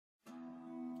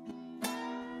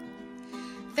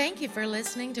Thank you for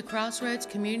listening to Crossroads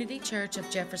Community Church of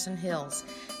Jefferson Hills.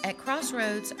 At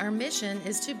Crossroads, our mission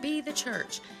is to be the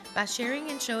church by sharing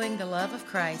and showing the love of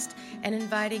Christ and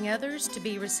inviting others to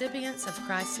be recipients of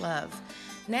Christ's love.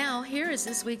 Now, here is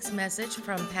this week's message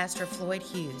from Pastor Floyd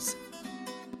Hughes.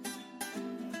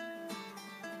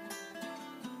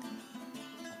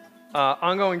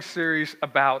 Ongoing series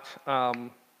about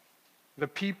the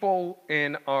people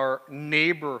in our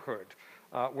neighborhood.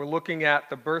 We're looking at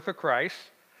the birth of Christ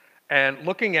and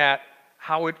looking at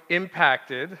how it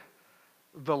impacted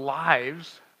the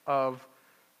lives of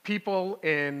people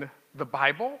in the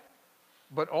Bible,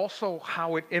 but also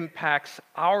how it impacts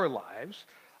our lives.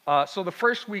 So the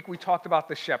first week we talked about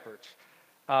the shepherds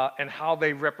and how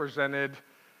they represented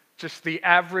just the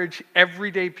average,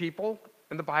 everyday people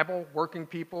in the Bible, working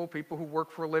people, people who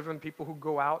work for a living, people who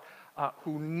go out,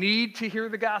 who need to hear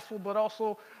the gospel, but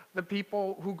also the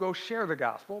people who go share the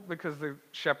gospel, because the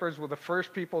shepherds were the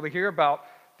first people to hear about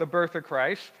the birth of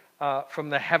Christ from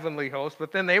the heavenly host,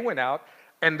 but then they went out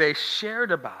and they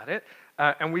shared about it.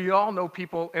 And we all know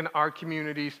people in our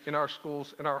communities, in our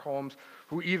schools, in our homes,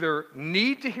 who either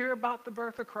need to hear about the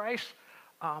birth of Christ,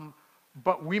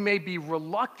 but we may be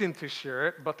reluctant to share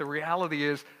it, but the reality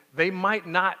is they might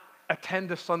not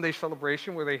attend a Sunday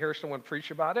celebration where they hear someone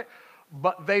preach about it,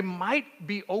 but they might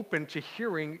be open to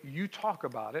hearing you talk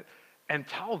about it and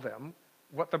tell them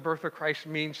what the birth of Christ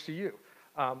means to you.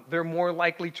 They're more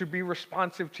likely to be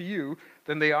responsive to you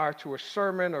than they are to a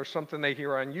sermon or something they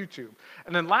hear on YouTube.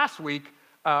 And then last week,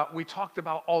 we talked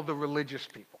about all the religious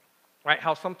people, right?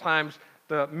 How sometimes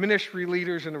the ministry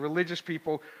leaders and the religious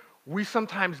people, we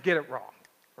sometimes get it wrong,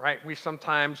 right? We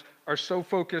sometimes are so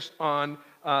focused on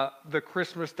the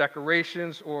Christmas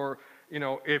decorations, or, you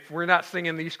know, if we're not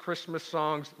singing these Christmas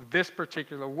songs this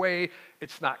particular way,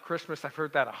 it's not Christmas. I've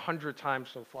heard that 100 times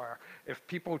so far. If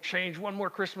people change one more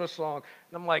Christmas song,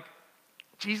 and I'm like,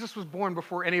 Jesus was born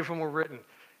before any of them were written.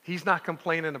 He's not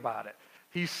complaining about it.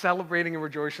 He's celebrating and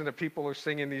rejoicing that people are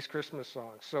singing these Christmas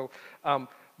songs. So,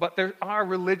 but there are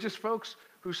religious folks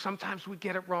who sometimes we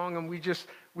get it wrong, and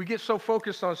we get so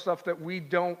focused on stuff that we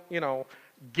don't,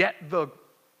 get the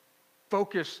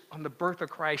focus on the birth of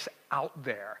Christ out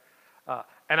there.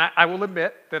 And I will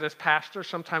admit that as pastors,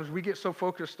 sometimes we get so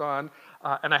focused on,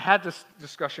 and I had this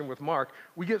discussion with Mark,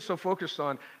 we get so focused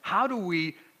on how do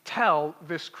we tell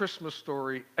this Christmas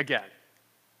story again?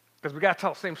 Because we got to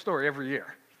tell the same story every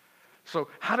year. So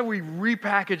how do we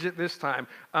repackage it this time?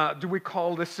 Do we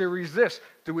call this series this?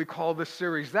 Do we call this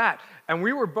series that? And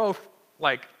we were both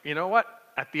like, you know what?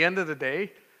 At the end of the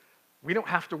day, we don't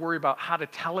have to worry about how to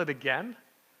tell it again.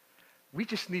 We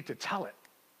just need to tell it.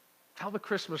 Tell the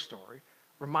Christmas story.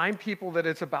 Remind people that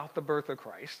it's about the birth of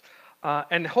Christ.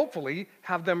 And hopefully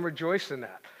have them rejoice in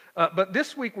that. But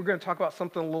this week we're going to talk about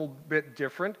something a little bit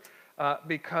different.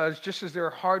 Because just as there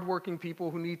are hardworking people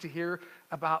who need to hear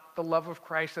about the love of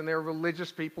Christ, and there are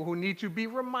religious people who need to be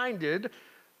reminded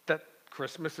that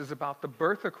Christmas is about the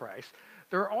birth of Christ,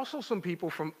 there are also some people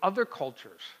from other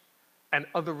cultures and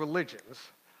other religions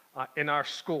in our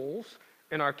schools,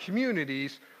 in our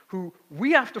communities, who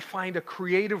we have to find a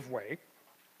creative way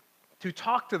to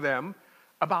talk to them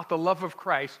about the love of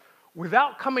Christ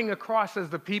without coming across as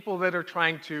the people that are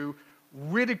trying to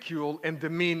ridicule and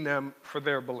demean them for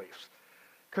their beliefs.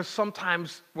 Because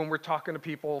sometimes when we're talking to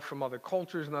people from other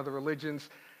cultures and other religions,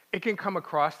 it can come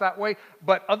across that way.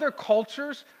 But other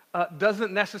cultures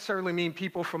doesn't necessarily mean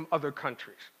people from other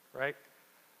countries, right?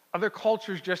 Other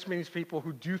cultures just means people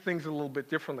who do things a little bit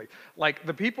differently. Like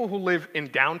the people who live in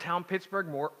downtown Pittsburgh,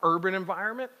 more urban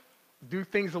environment, do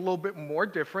things a little bit more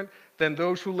different than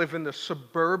those who live in the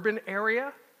suburban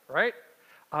area, right?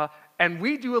 And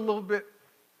we do a little bit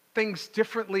things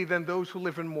differently than those who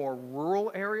live in more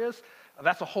rural areas.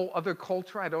 That's a whole other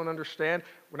culture I don't understand.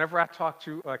 Whenever I talk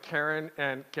to Karen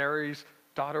and Gary's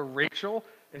daughter, Rachel,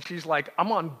 and she's like,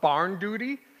 I'm on barn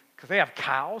duty because they have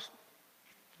cows.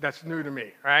 That's new to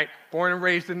me, right? Born and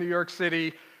raised in New York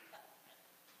City,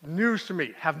 news to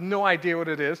me. Have no idea what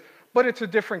it is, but it's a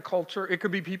different culture. It could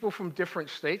be people from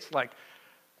different states, like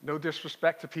no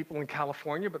disrespect to people in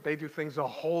California, but they do things a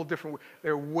whole different way.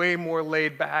 They're way more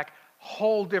laid back,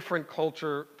 whole different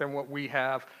culture than what we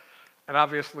have. And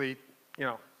obviously,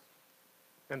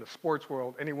 in the sports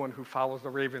world, anyone who follows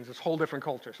the Ravens is a whole different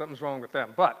culture. Something's wrong with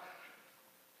them. But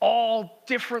all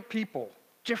different people,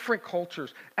 different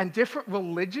cultures, and different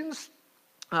religions.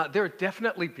 There are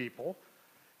definitely people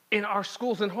in our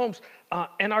schools and homes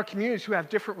and our communities who have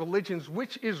different religions,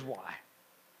 which is why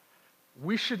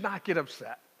we should not get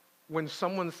upset when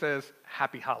someone says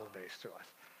happy holidays to us.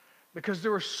 Because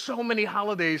there are so many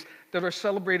holidays that are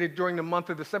celebrated during the month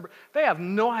of December. They have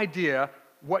no idea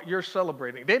what you're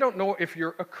celebrating. They don't know if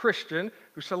you're a Christian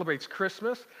who celebrates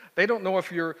Christmas. They don't know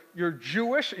if you're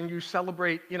Jewish and you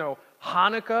celebrate,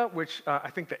 Hanukkah, which I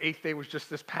think the 8th day was just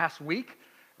this past week,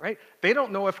 right? They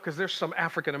don't know if, because there's some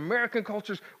African American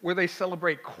cultures where they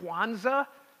celebrate Kwanzaa,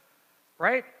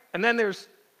 right? And then there's,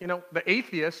 the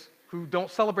atheists who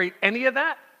don't celebrate any of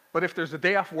that, but if there's a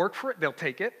day off work for it, they'll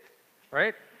take it,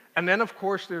 right? And then, of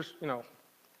course, there's,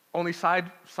 only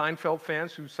Seinfeld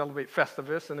fans who celebrate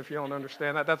Festivus, and if you don't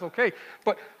understand that, that's okay.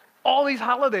 But all these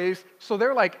holidays, so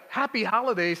they're like, happy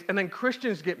holidays, and then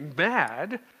Christians get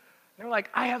mad. They're like,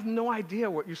 I have no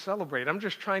idea what you celebrate. I'm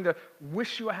just trying to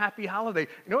wish you a happy holiday.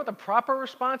 You know what the proper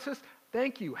response is?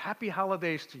 Thank you. Happy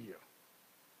holidays to you.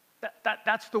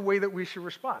 That's the way that we should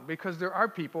respond, because there are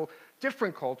people,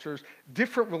 different cultures,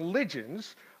 different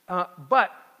religions,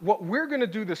 but what we're going to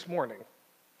do this morning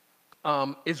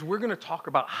is we're going to talk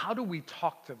about how do we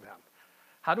talk to them?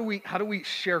 How do we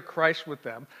share Christ with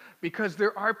them? Because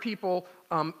there are people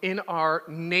in our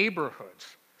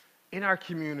neighborhoods, in our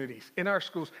communities, in our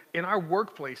schools, in our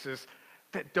workplaces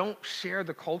that don't share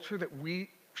the culture that we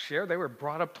share. They were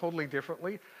brought up totally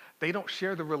differently. They don't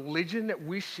share the religion that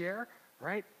we share,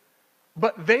 right?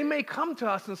 But they may come to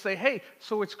us and say, hey,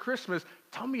 so it's Christmas.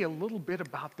 Tell me a little bit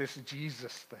about this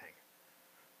Jesus thing.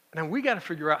 And then we got to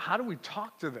figure out how do we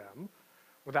talk to them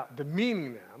without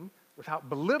demeaning them, without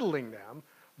belittling them,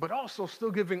 but also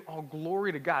still giving all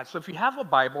glory to God. So if you have a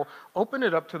Bible, open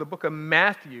it up to the book of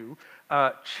Matthew,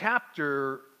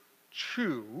 chapter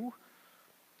 2,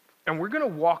 and we're going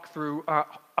to walk through a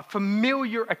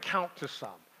familiar account to some.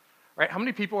 Right? How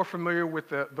many people are familiar with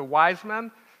the wise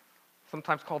men,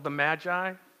 sometimes called the Magi?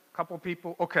 A couple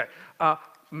people? Okay.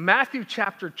 Matthew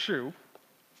chapter 2.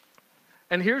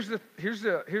 And here's the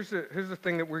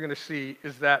thing that we're going to see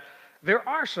is that there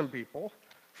are some people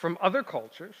from other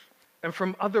cultures and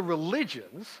from other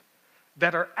religions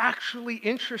that are actually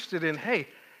interested in, hey,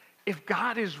 if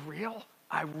God is real,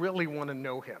 I really want to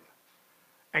know him.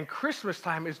 And Christmas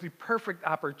time is the perfect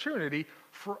opportunity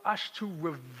for us to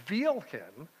reveal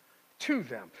him to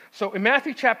them. So in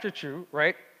Matthew chapter 2,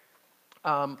 right,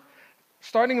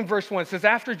 starting in verse 1, it says,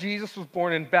 after Jesus was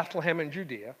born in Bethlehem in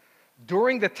Judea,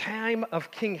 during the time of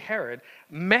King Herod,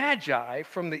 Magi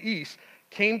from the east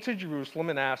came to Jerusalem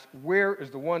and asked, where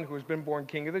is the one who has been born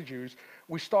King of the Jews?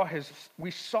 We saw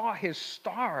his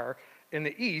star in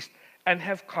the east and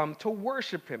have come to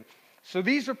worship him. So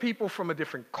these are people from a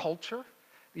different culture.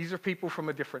 These are people from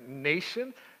a different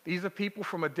nation. These are people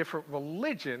from a different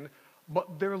religion,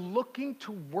 but they're looking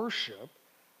to worship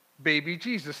baby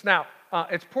Jesus. Now,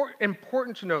 it's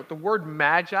important to note the word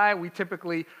magi, we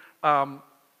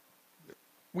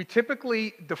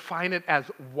typically define it as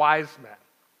wise men,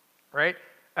 right?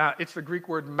 It's the Greek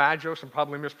word magos, I'm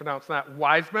probably mispronouncing that,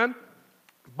 wise men,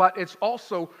 but it's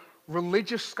also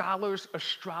religious scholars,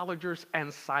 astrologers,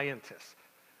 and scientists.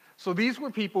 So these were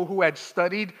people who had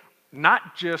studied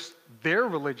not just their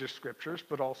religious scriptures,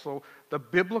 but also the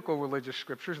biblical religious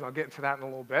scriptures, and I'll get into that in a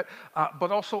little bit,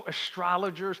 but also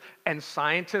astrologers and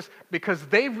scientists, because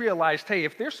they realized, hey,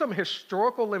 if there's some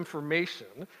historical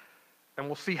information, and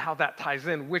we'll see how that ties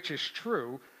in, which is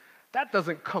true, that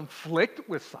doesn't conflict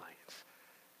with science.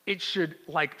 It should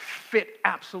fit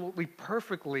absolutely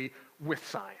perfectly with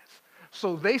science.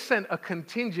 So they sent a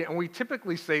contingent, and we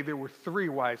typically say there were 3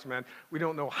 wise men. We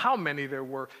don't know how many there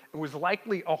were. It was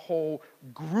likely a whole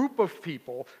group of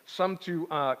people, some to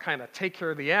kind of take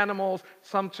care of the animals,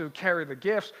 some to carry the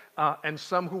gifts, and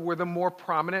some who were the more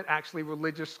prominent, actually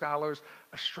religious scholars,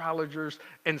 astrologers,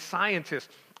 and scientists.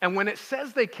 And when it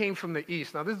says they came from the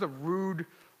east, now this is a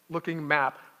rude-looking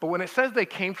map, but when it says they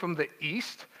came from the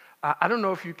east, I don't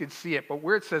know if you could see it, but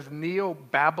where it says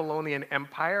Neo-Babylonian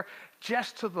Empire,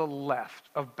 just to the left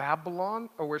of Babylon,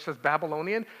 or where it says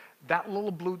Babylonian, that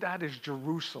little blue dot is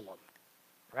Jerusalem,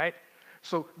 right?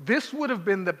 So this would have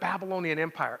been the Babylonian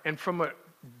Empire. And from a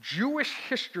Jewish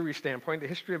history standpoint, the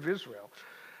history of Israel,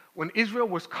 when Israel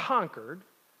was conquered,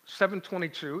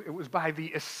 722, it was by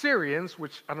the Assyrians,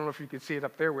 which I don't know if you can see it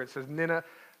up there where it says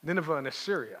Nineveh and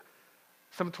Assyria,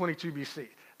 722 BC.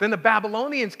 Then the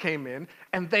Babylonians came in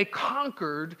and they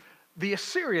conquered the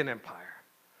Assyrian Empire.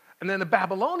 And then the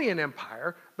Babylonian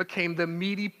Empire became the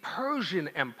Mede-Persian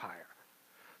Empire.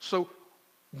 So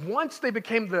once they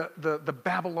became the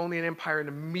Babylonian Empire and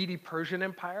the Mede-Persian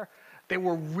Empire, they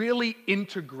were really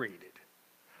integrated.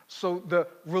 So the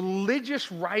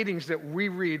religious writings that we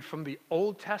read from the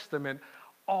Old Testament,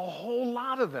 a whole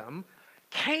lot of them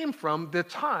came from the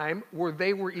time where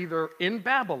they were either in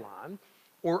Babylon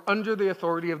or under the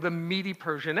authority of the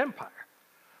Mede-Persian Empire.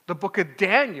 The book of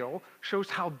Daniel shows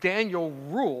how Daniel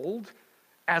ruled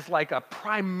as like a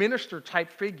prime minister type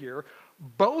figure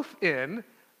both in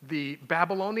the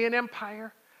Babylonian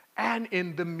Empire and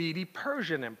in the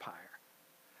Mede-Persian Empire.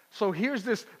 So here's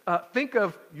this, think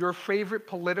of your favorite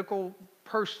political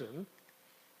person.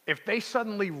 If they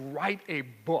suddenly write a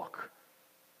book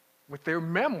with their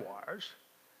memoirs,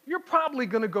 you're probably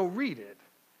going to go read it.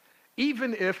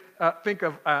 Even if, think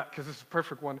of, because this is a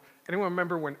perfect one, anyone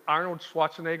remember when Arnold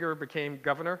Schwarzenegger became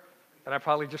governor? And I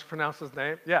probably just pronounced his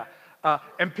name? Yeah.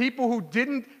 And people who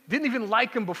didn't even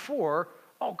like him before,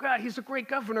 oh God, he's a great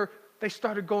governor, they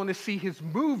started going to see his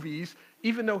movies,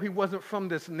 even though he wasn't from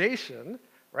this nation,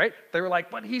 right? They were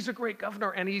like, but he's a great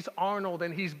governor, and he's Arnold,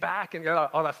 and he's back, and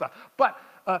all that stuff. But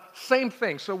same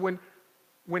thing. So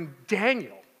when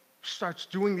Daniel starts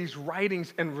doing these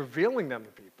writings and revealing them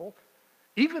to people,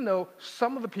 even though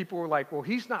some of the people were like, well,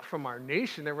 he's not from our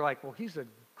nation, they were like, well, he's a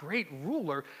great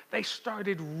ruler, they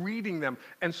started reading them.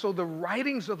 And so the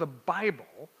writings of the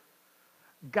Bible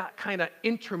got kind of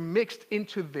intermixed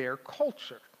into their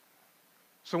culture.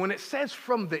 So when it says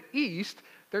from the east,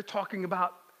 they're talking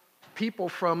about people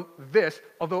from this,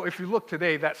 although if you look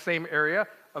today, that same area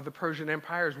of the Persian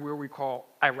Empire is where we call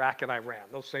Iraq and Iran.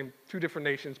 Those same two different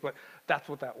nations, but that's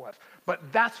what that was. But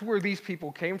that's where these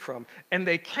people came from. And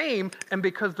they came, and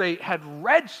because they had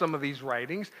read some of these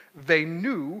writings, they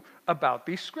knew about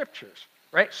these scriptures,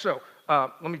 right? So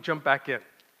let me jump back in.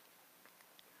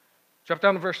 Jump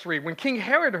down to verse 3. When King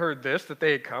Herod heard this, that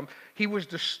they had come, he was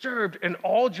disturbed, and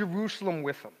all Jerusalem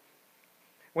with him.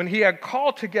 When he had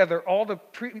called together all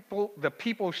the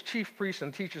people's chief priests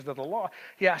and teachers of the law,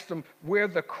 he asked them where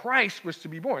the Christ was to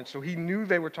be born. So he knew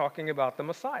they were talking about the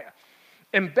Messiah.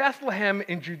 In Bethlehem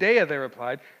in Judea, they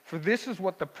replied, for this is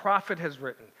what the prophet has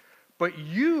written. But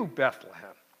you,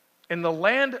 Bethlehem, in the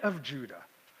land of Judah,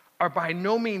 are by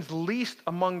no means least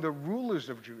among the rulers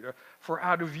of Judah, for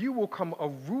out of you will come a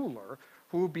ruler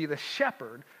who will be the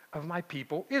shepherd of my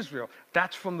people Israel.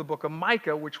 That's from the book of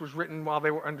Micah, which was written while they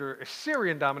were under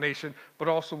Assyrian domination, but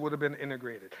also would have been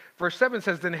integrated. Verse 7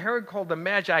 says, then Herod called the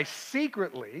Magi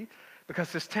secretly,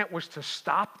 because his intent was to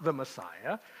stop the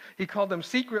Messiah. He called them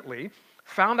secretly,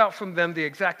 found out from them the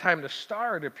exact time the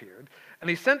star had appeared, and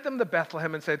he sent them to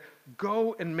Bethlehem and said,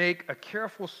 go and make a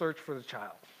careful search for the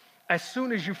child. As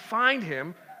soon as you find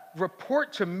him,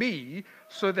 report to me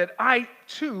so that I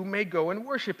too may go and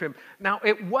worship him. Now,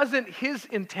 it wasn't his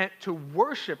intent to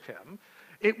worship him.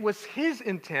 It was his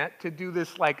intent to do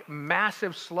this like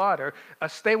massive slaughter.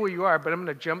 Stay where you are, but I'm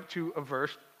going to jump to a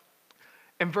verse.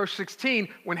 In verse 16,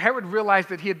 when Herod realized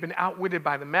that he had been outwitted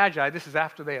by the Magi, this is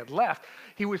after they had left,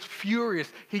 he was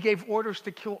furious. He gave orders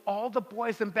to kill all the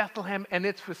boys in Bethlehem and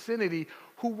its vicinity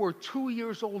who were 2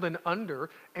 years old and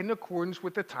under, in accordance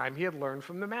with the time he had learned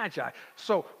from the Magi.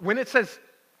 So when it says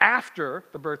after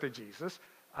the birth of Jesus,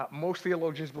 most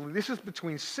theologians believe this is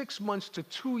between 6 months to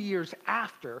 2 years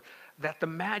after that the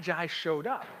Magi showed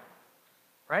up,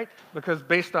 right? Because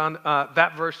based on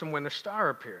that verse and when the star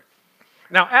appeared.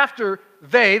 Now, after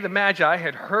they, the Magi,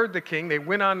 had heard the king, they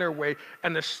went on their way,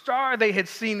 and the star they had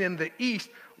seen in the east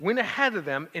went ahead of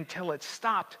them until it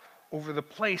stopped over the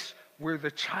place where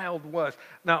the child was.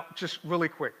 Now, just really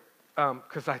quick,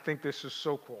 because I think this is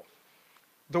so cool.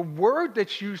 The word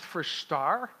that's used for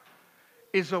star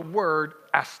is a word,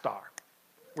 astar,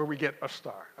 where we get a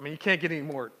star. I mean, you can't get any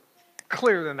more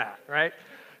clear than that, right?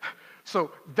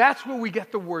 So that's where we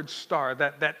get the word star,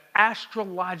 that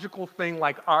astrological thing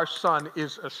like our sun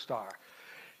is a star.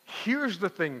 Here's the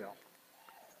thing, though.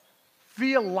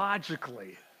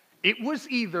 Theologically, it was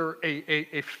either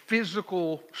a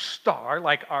physical star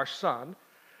like our sun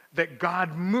that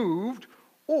God moved,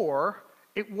 or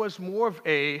it was more of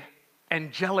an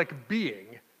angelic being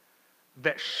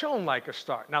that shone like a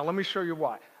star. Now, let me show you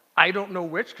why. I don't know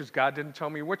which, because God didn't tell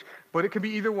me which, but it could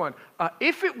be either one.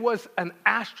 If it was an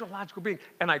astrological being,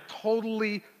 and I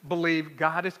totally believe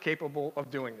God is capable of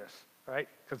doing this, right?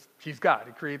 Because he's God,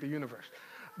 he created the universe.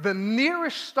 The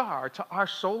nearest star to our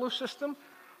solar system,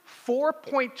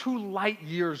 4.2 light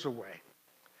years away.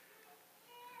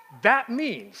 That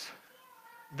means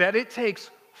that it takes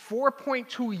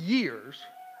 4.2 years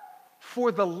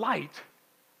for the light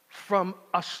from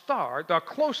a star, the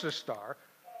closest star,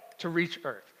 to reach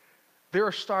Earth. There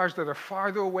are stars that are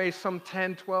farther away, some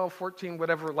 10, 12, 14,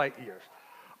 whatever light years.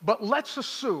 But let's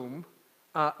assume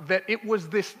that it was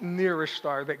this nearest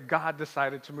star that God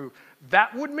decided to move.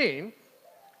 That would mean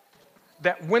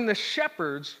that when the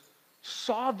shepherds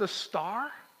saw the star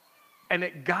and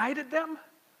it guided them,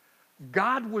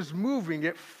 God was moving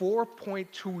it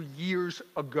 4.2 years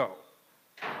ago.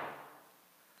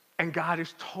 And God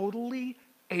is totally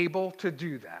able to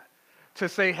do that. to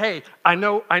say, hey, I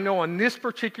know on this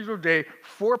particular day,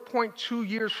 4.2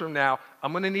 years from now,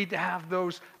 I'm going to need to have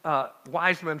those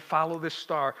wise men follow this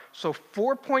star. So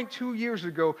 4.2 years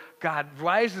ago, God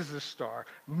rises the star,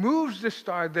 moves the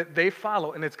star that they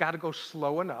follow, and it's got to go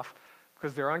slow enough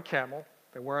because they're on camel.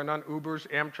 They weren't on Ubers,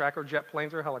 Amtrak, or jet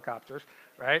planes or helicopters,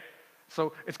 right?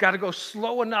 So it's got to go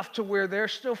slow enough to where they're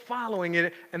still following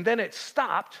it, and then it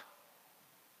stopped.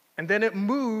 And then it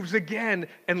moves again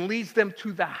and leads them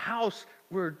to the house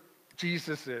where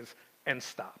Jesus is and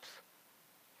stops.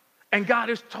 And God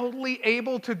is totally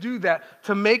able to do that,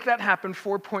 to make that happen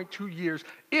 4.2 years,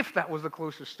 if that was the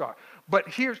closest star.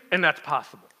 And that's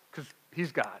possible, because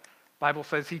he's God. Bible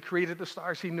says he created the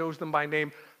stars, he knows them by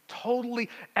name. Totally,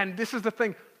 and this is the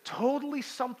thing, totally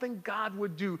something God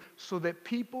would do so that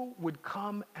people would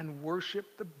come and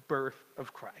worship the birth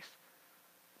of Christ.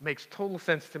 Makes total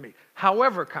sense to me.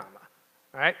 However,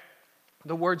 right,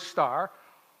 the word star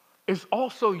is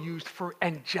also used for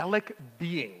angelic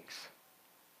beings.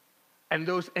 And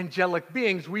those angelic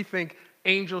beings, we think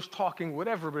angels talking,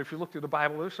 whatever, but if you look through the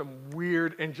Bible, there's some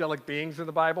weird angelic beings in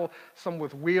the Bible, some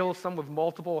with wheels, some with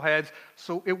multiple heads.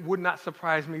 So it would not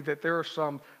surprise me that there are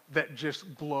some that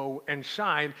just glow and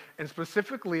shine. And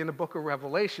specifically in the book of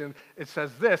Revelation, it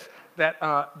says this,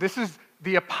 that this is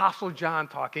the Apostle John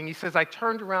talking. He says, I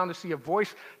turned around to see a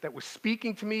voice that was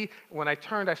speaking to me. When I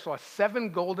turned, I saw 7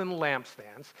 golden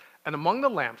lampstands. And among the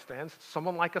lampstands,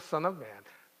 someone like a son of man,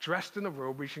 dressed in a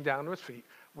robe reaching down to his feet,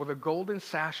 with a golden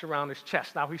sash around his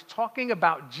chest. Now, he's talking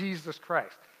about Jesus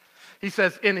Christ. He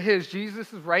says, in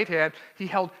Jesus' right hand, he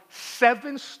held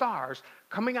 7 stars.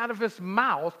 Coming out of his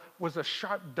mouth was a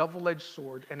sharp double-edged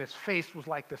sword, and his face was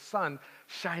like the sun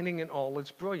shining in all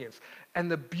its brilliance. And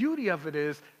the beauty of it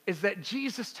is that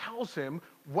Jesus tells him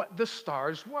what the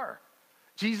stars were.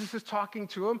 Jesus is talking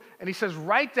to him, and he says,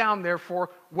 write down, therefore,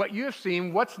 what you have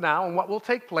seen, what's now, and what will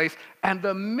take place, and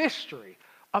the mystery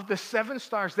of the 7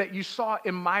 stars that you saw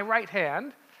in my right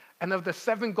hand, and of the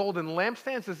 7 golden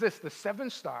lampstands is this: the 7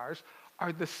 stars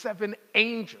are the 7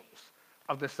 angels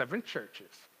of the 7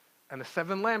 churches, and the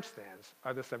 7 lampstands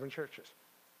are the 7 churches.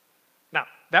 Now,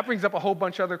 that brings up a whole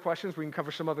bunch of other questions we can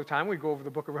cover some other time. We go over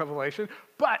the book of Revelation.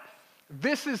 But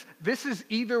this is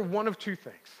either one of two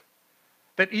things.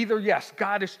 That either, yes,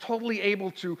 God is totally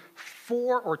able to,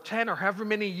 4 or 10 or however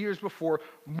many years before,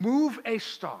 move a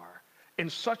star in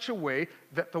such a way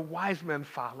that the wise men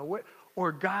follow it,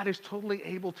 or God is totally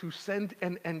able to send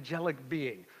an angelic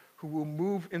being who will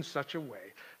move in such a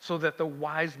way so that the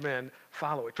wise men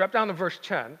follow it. Drop down to verse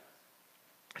 10.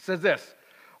 It says this: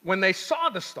 when they saw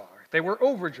the star, they were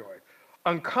overjoyed.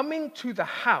 On coming to the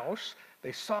house,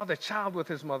 they saw the child with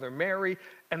his mother Mary,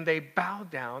 and they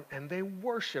bowed down and they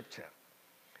worshiped him.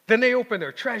 Then they opened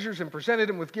their treasures and presented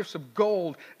him with gifts of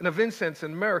gold and of incense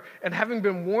and myrrh. And having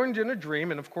been warned in a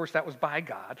dream, and of course that was by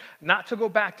God, not to go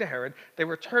back to Herod, they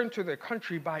returned to their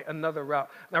country by another route.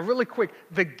 Now, really quick,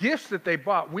 the gifts that they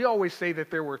brought, we always say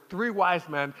that there were 3 wise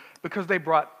men because they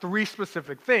brought 3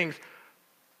 specific things,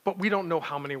 but we don't know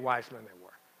how many wise men there were.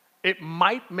 It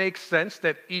might make sense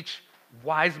that each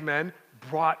wise man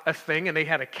brought a thing and they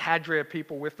had a cadre of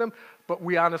people with them, but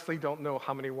we honestly don't know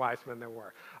how many wise men there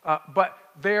were. But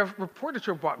they're reported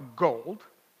to have brought gold,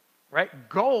 right?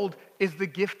 Gold is the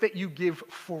gift that you give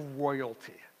for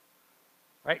royalty,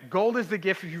 right? Gold is the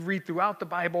gift, if you read throughout the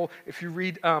Bible, if you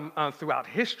read throughout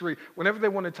history, whenever they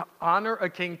wanted to honor a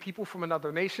king, people from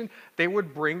another nation, they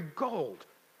would bring gold.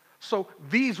 So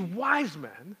these wise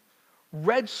men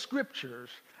read scriptures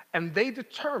and they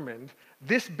determined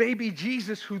this baby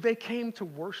Jesus who they came to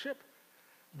worship,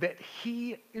 that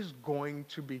he is going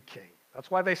to be king.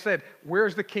 That's why they said,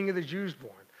 where's the king of the Jews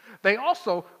born? They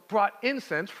also brought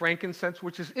incense, frankincense,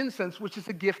 which is incense, which is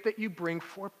a gift that you bring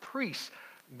for priests.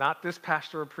 Not this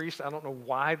pastor or priest. I don't know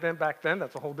why back then.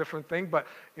 That's a whole different thing. But,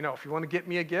 if you want to get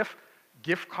me a gift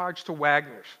cards to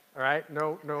Wagner's, all right?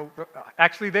 No.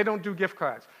 Actually, they don't do gift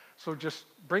cards. So just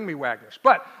bring me Wagner's.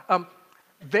 But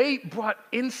they brought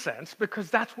incense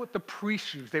because that's what the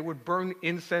priests used. They would burn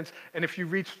incense. And if you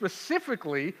read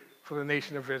specifically for the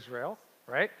nation of Israel,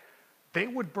 right, they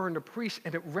would burn the priests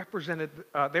and it represented,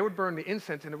 they would burn the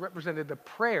incense and it represented the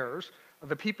prayers of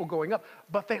the people going up.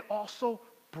 But they also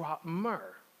brought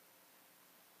myrrh,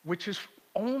 which is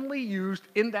only used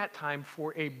in that time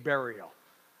for a burial,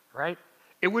 right?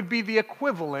 It would be the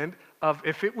equivalent of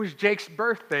if it was Jake's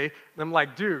birthday, and I'm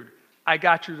like, dude, I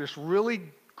got you this really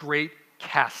great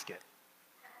casket.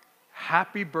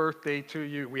 Happy birthday to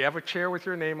you. We have a chair with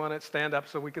your name on it. Stand up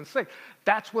so we can sing.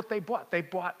 That's what they bought. They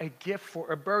bought a gift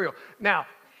for a burial. Now,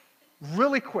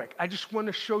 really quick, I just want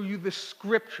to show you the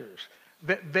scriptures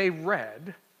that they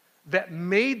read that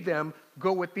made them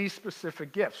go with these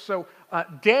specific gifts. So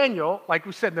Daniel, like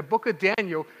we said, in the book of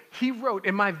Daniel, he wrote,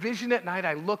 "In my vision at night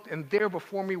I looked, and there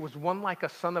before me was one like a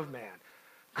son of man,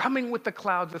 coming with the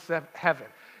clouds of heaven.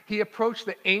 He approached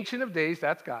the Ancient of Days,"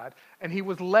 that's God, "and he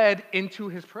was led into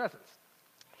his presence.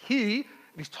 He,"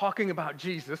 he's talking about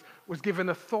Jesus, "was given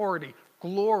authority,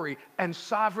 glory, and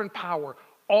sovereign power.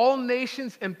 All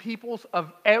nations and peoples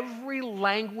of every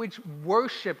language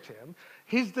worshiped him.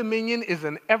 His dominion is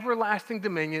an everlasting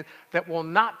dominion that will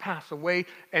not pass away,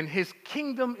 and his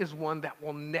kingdom is one that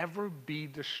will never be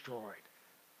destroyed."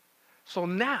 So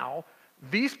now,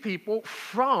 these people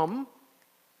from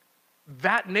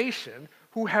that nation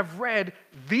who have read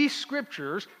these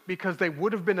scriptures because they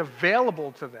would have been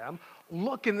available to them,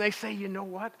 look and they say, you know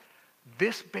what?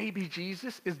 This baby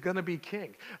Jesus is going to be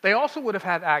king. They also would have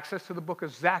had access to the book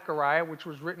of Zechariah, which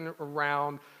was written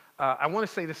around, I want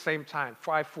to say the same time,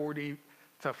 540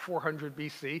 to 400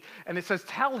 BC. And it says,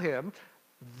 "Tell him,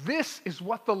 this is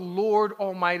what the Lord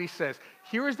Almighty says.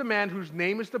 Here is the man whose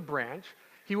name is the branch.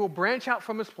 He will branch out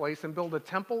from his place and build a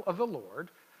temple of the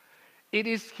Lord. It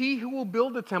is he who will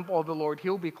build the temple of the Lord. He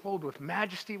will be clothed with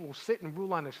majesty, will sit and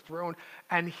rule on his throne,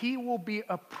 and he will be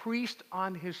a priest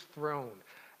on his throne.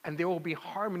 And there will be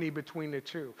harmony between the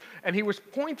two." And he was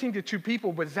pointing to two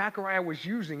people, but Zechariah was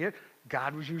using it.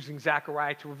 God was using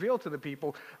Zechariah to reveal to the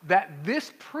people that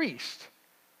this priest,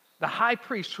 the high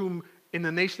priest, whom in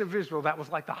the nation of Israel, that was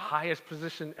like the highest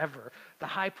position ever, the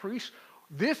high priest,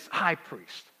 this high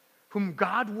priest, whom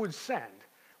God would send,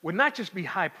 would not just be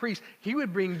high priest, he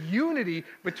would bring unity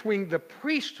between the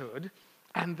priesthood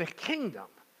and the kingdom.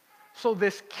 So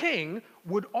this king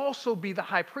would also be the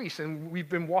high priest. And we've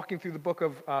been walking through the book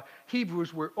of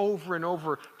Hebrews, where over and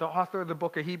over the author of the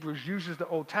book of Hebrews uses the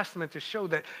Old Testament to show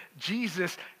that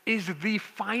Jesus is the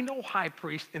final high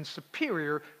priest and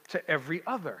superior to every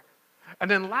other. And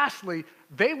then lastly,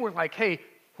 they were like, hey,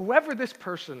 whoever this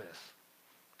person is,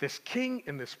 this king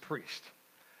and this priest,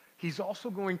 he's also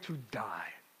going to die.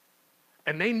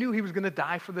 And they knew he was going to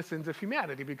die for the sins of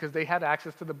humanity because they had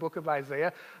access to the book of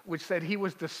Isaiah, which said he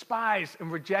was despised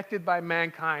and rejected by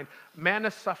mankind, man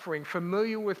of suffering,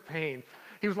 familiar with pain.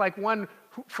 He was like one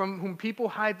from whom people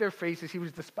hide their faces. He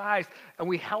was despised, and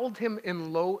we held him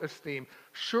in low esteem.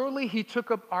 Surely he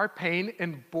took up our pain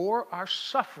and bore our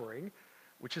suffering,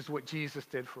 which is what Jesus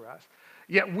did for us.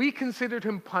 Yet we considered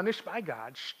him punished by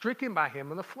God, stricken by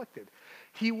him, and afflicted.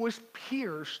 He was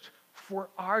pierced for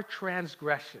our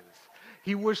transgressions.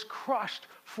 He was crushed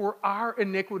for our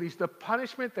iniquities. The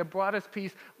punishment that brought us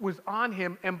peace was on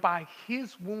him, and by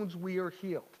his wounds we are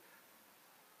healed.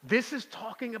 This is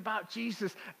talking about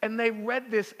Jesus, and they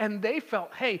read this, and they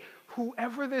felt, hey,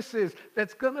 whoever this is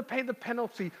that's going to pay the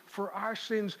penalty for our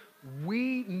sins,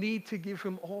 we need to give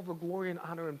him all the glory and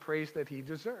honor and praise that he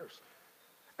deserves.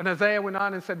 And Isaiah went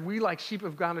on and said, we like sheep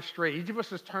have gone astray. Each of us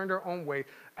has turned our own way,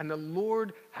 and the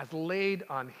Lord has laid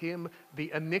on him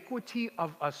the iniquity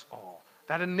of us all.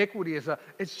 That iniquity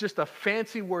it's just a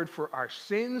fancy word for our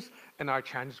sins and our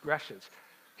transgressions.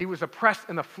 He was oppressed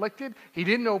and afflicted. He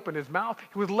didn't open his mouth.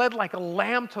 He was led like a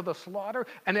lamb to the slaughter.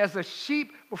 And as a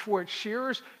sheep before its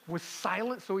shearers was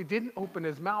silent, so he didn't open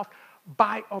his mouth.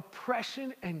 By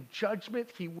oppression and judgment,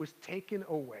 he was taken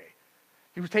away.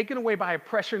 He was taken away by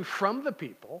oppression from the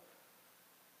people,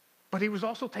 but he was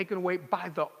also taken away by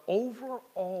the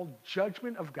overall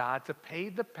judgment of God to pay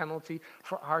the penalty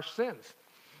for our sins.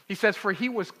 He says, for he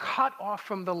was cut off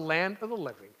from the land of the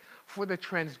living. For the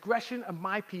transgression of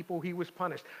my people, he was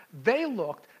punished. They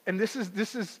looked, and this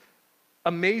is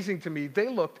amazing to me, they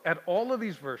looked at all of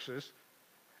these verses,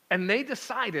 and they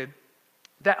decided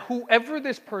that whoever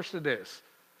this person is,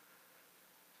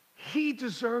 he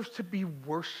deserves to be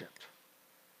worshiped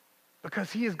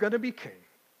because he is going to be king.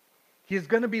 He is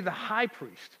going to be the high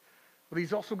priest, but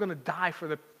he's also going to die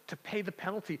to pay the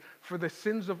penalty for the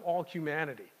sins of all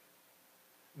humanity.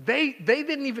 They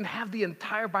didn't even have the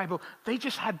entire Bible. They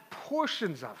just had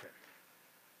portions of it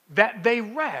that they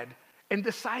read and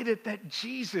decided that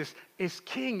Jesus is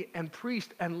king and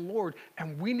priest and Lord,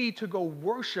 and we need to go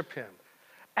worship him.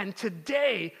 And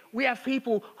today, we have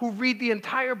people who read the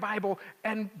entire Bible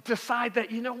and decide that,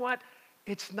 you know what?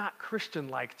 It's not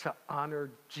Christian-like to honor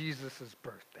Jesus'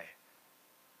 birthday.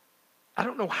 I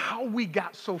don't know how we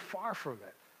got so far from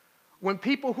it. When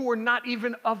people who are not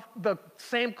even of the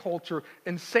same culture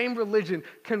and same religion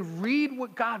can read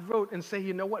what God wrote and say,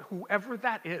 you know what, whoever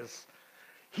that is,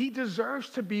 he deserves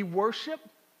to be worshiped,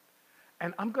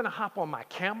 and I'm going to hop on my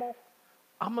camel,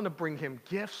 I'm going to bring him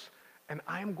gifts, and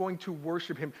I'm going to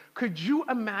worship him. Could you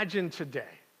imagine today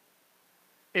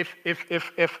if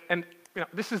and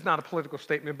this is not a political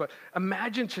statement, but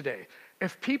imagine today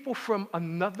if people from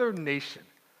another nation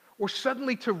were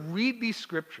suddenly to read these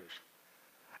scriptures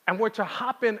and were to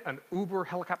hop in an Uber,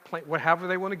 helicopter, plane, whatever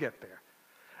they want to get there,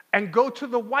 and go to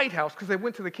the White House because they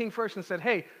went to the king first and said,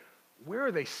 hey, where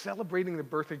are they celebrating the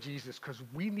birth of Jesus? Because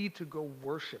we need to go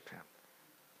worship him.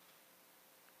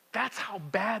 That's how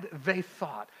bad they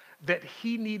thought that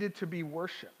he needed to be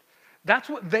worshiped. That's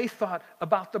what they thought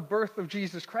about the birth of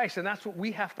Jesus Christ, and that's what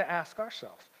we have to ask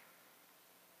ourselves.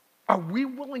 Are we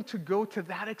willing to go to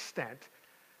that extent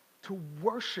to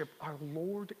worship our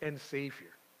Lord and Savior?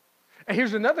 And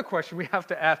here's another question we have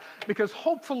to ask, because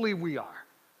hopefully we are,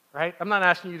 right? I'm not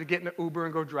asking you to get in an Uber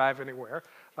and go drive anywhere,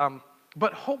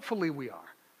 but hopefully we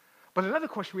are. But another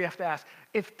question we have to ask,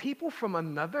 if people from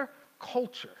another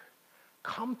culture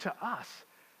come to us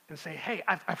and say, hey,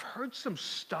 I've heard some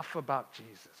stuff about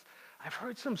Jesus. I've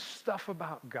heard some stuff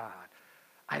about God.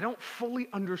 I don't fully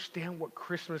understand what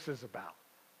Christmas is about.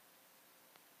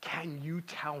 Can you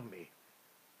tell me?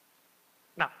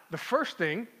 Now, the first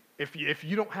thing, if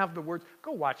you don't have the words,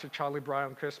 go watch a Charlie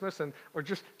Brown Christmas, or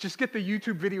just get the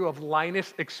YouTube video of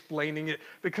Linus explaining it,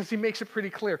 because he makes it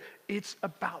pretty clear. It's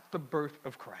about the birth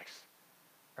of Christ,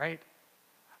 right?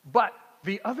 But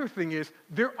the other thing is,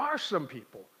 there are some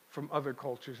people from other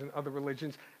cultures and other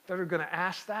religions that are going to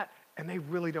ask that, and they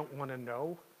really don't want to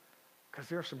know, because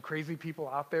there are some crazy people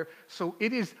out there. So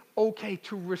it is okay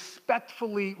to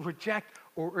respectfully reject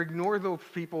or ignore those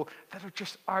people that are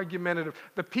just argumentative.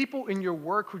 The people in your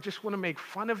work who just want to make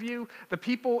fun of you, the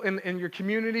people in your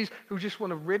communities who just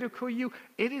want to ridicule you,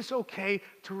 it is okay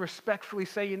to respectfully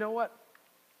say, you know what?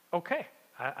 Okay,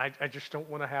 I just don't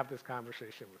want to have this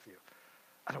conversation with you.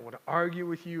 I don't want to argue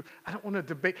with you. I don't want to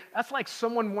debate. That's like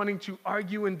someone wanting to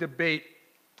argue and debate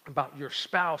about your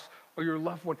spouse or your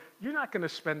loved one. You're not going to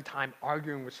spend time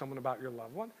arguing with someone about your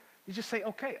loved one. You just say,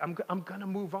 okay, I'm going to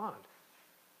move on.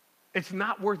 It's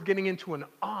not worth getting into an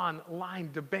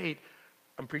online debate.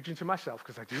 I'm preaching to myself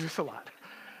because I do this a lot.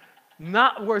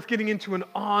 Not worth getting into an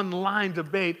online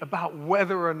debate about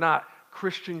whether or not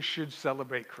Christians should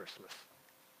celebrate Christmas.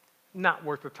 Not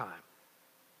worth the time.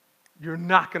 You're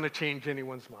not going to change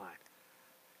anyone's mind.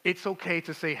 It's okay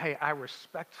to say, hey, I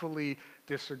respectfully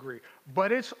disagree.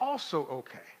 But it's also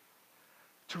okay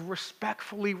to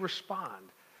respectfully respond.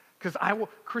 Because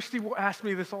Christy will ask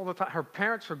me this all the time. Her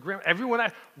parents, her grandma, everyone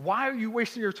asks, why are you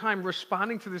wasting your time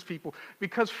responding to these people?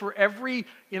 Because for every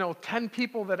 10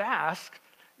 people that ask,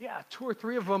 2 or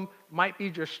 3 of them might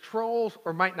be just trolls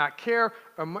or might not care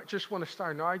or might just want to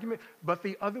start an argument. But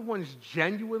the other ones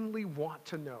genuinely want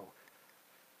to know.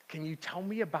 Can you tell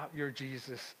me about your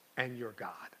Jesus and your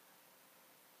God?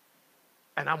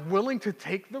 And I'm willing to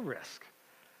take the risk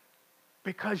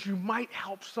because you might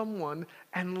help someone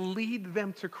and lead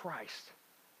them to Christ,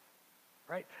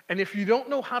 right? And if you don't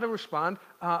know how to respond,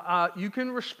 you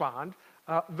can respond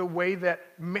the way that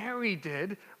Mary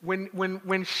did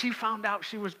when she found out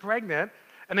she was pregnant,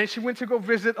 and then she went to go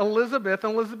visit Elizabeth,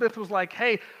 and Elizabeth was like,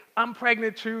 hey, I'm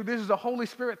pregnant too. This is a Holy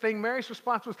Spirit thing. Mary's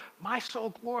response was, my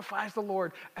soul glorifies the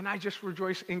Lord, and I just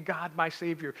rejoice in God, my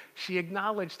Savior. She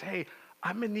acknowledged, hey,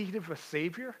 I'm in need of a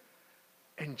Savior,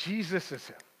 and Jesus is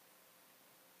him.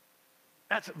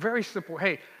 That's very simple.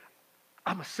 Hey,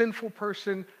 I'm a sinful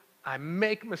person. I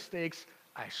make mistakes.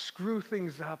 I screw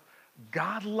things up.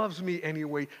 God loves me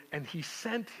anyway, and he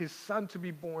sent his son to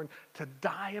be born to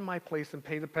die in my place and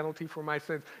pay the penalty for my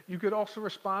sins. You could also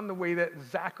respond the way that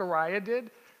Zechariah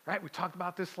did, right? We talked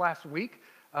about this last week,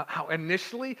 how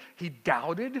initially he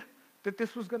doubted that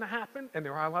this was going to happen, and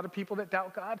there are a lot of people that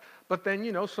doubt God, but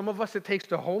then, some of us, it takes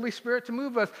the Holy Spirit to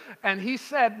move us, and he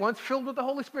said, once filled with the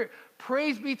Holy Spirit,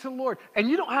 praise be to the Lord. And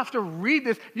you don't have to read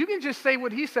this. You can just say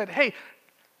what he said. Hey,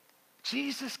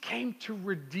 Jesus came to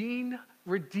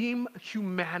redeem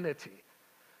humanity.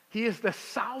 He is the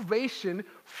salvation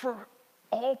for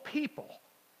all people.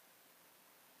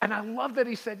 And I love that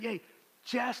he said, yay,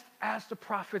 just as the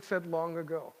prophet said long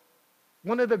ago.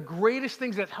 One of the greatest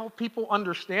things that help people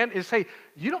understand is, hey,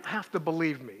 you don't have to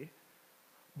believe me,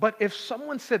 but if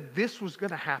someone said this was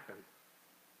going to happen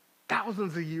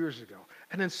thousands of years ago,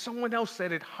 and then someone else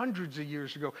said it hundreds of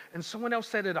years ago, and someone else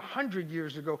said it 100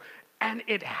 years ago, and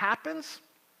it happens,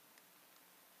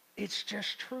 it's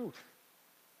just truth.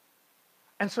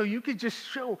 And so you could just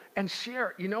show and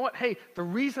share, you know what, hey, the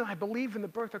reason I believe in the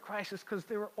birth of Christ is because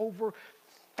there are over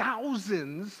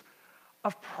thousands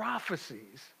of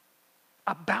prophecies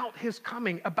about his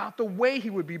coming, about the way he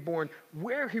would be born,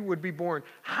 where he would be born,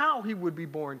 how he would be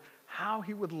born, how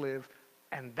he would live,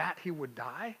 and that he would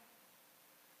die.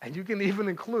 And you can even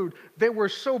include, they were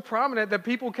so prominent that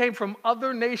people came from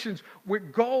other nations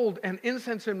with gold and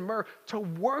incense and myrrh to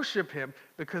worship him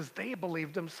because they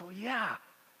believed him. So yeah,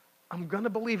 I'm going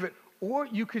to believe it. Or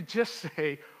you could just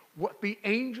say what the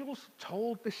angels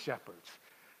told the shepherds.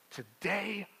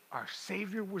 Today, our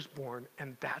Savior was born,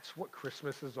 and that's what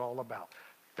Christmas is all about.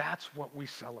 That's what we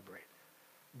celebrate.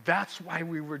 That's why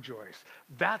we rejoice.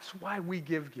 That's why we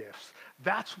give gifts.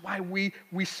 That's why we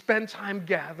spend time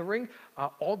gathering.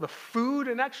 All the food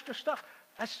and extra stuff,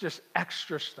 that's just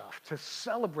extra stuff to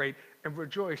celebrate and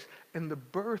rejoice in the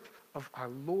birth of our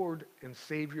Lord and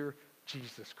Savior,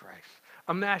 Jesus Christ.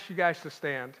 I'm going to ask you guys to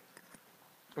stand.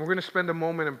 And we're going to spend a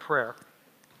moment in prayer.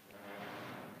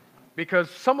 Because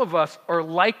some of us are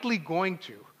likely going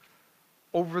to,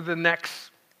 over the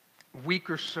next week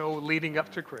or so leading up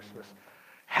to Christmas,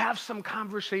 have some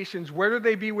conversations, whether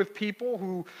they be with people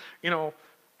who,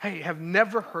 hey, have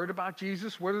never heard about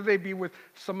Jesus, whether they be with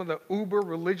some of the uber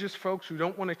religious folks who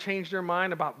don't want to change their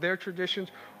mind about their traditions,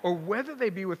 or whether they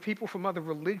be with people from other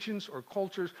religions or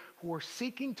cultures who are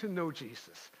seeking to know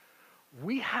Jesus.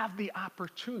 We have the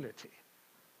opportunity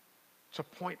to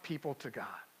point people to God.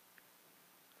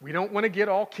 We don't want to get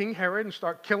all King Herod and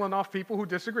start killing off people who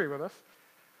disagree with us,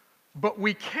 but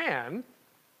we can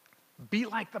be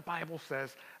like the Bible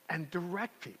says and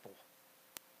direct people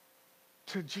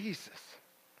to Jesus.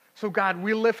 So God,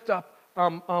 we lift up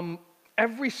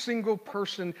every single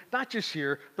person, not just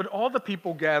here, but all the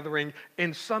people gathering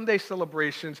in Sunday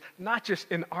celebrations, not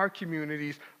just in our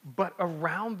communities, but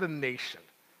around the nation.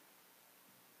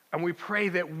 And we pray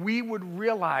that we would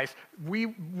realize, we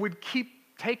would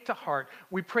take to heart,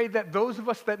 we pray that those of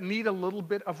us that need a little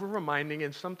bit of a reminding,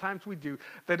 and sometimes we do,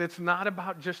 that it's not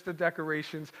about just the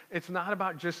decorations, it's not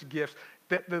about just gifts,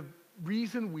 that the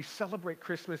reason we celebrate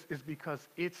Christmas is because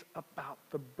it's about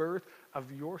the birth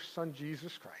of your Son,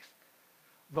 Jesus Christ.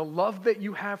 The love that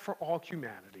you have for all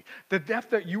humanity, the depth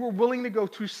that you were willing to go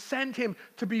to send him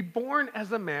to be born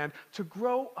as a man, to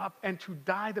grow up and to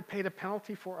die to pay the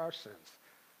penalty for our sins.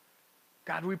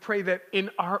 God, we pray that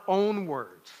in our own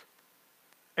words,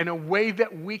 in a way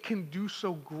that we can do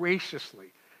so graciously,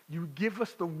 you give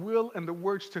us the will and the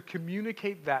words to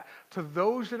communicate that to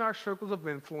those in our circles of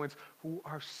influence who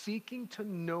are seeking to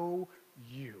know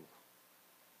you.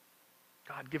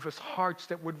 God, give us hearts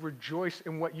that would rejoice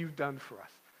in what you've done for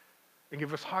us. And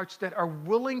give us hearts that are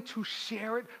willing to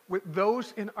share it with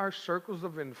those in our circles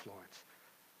of influence,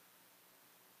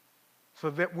 so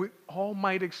that we all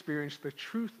might experience the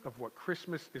truth of what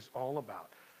Christmas is all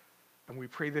about. And we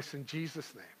pray this in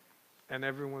Jesus' name. And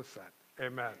everyone said,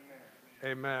 amen.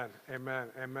 Amen. Amen.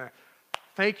 Amen.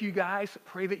 Thank you, guys.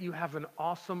 Pray that you have an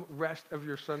awesome rest of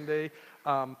your Sunday.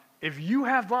 If you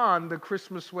have on the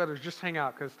Christmas sweaters, just hang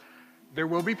out because there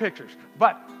will be pictures.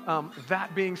 But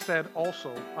that being said,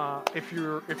 also, if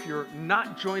you're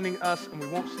not joining us and we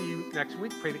won't see you next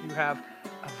week, pray that you have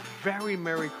a very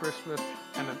Merry Christmas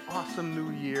and an awesome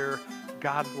New Year.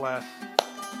 God bless,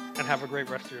 and have a great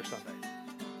rest of your Sunday.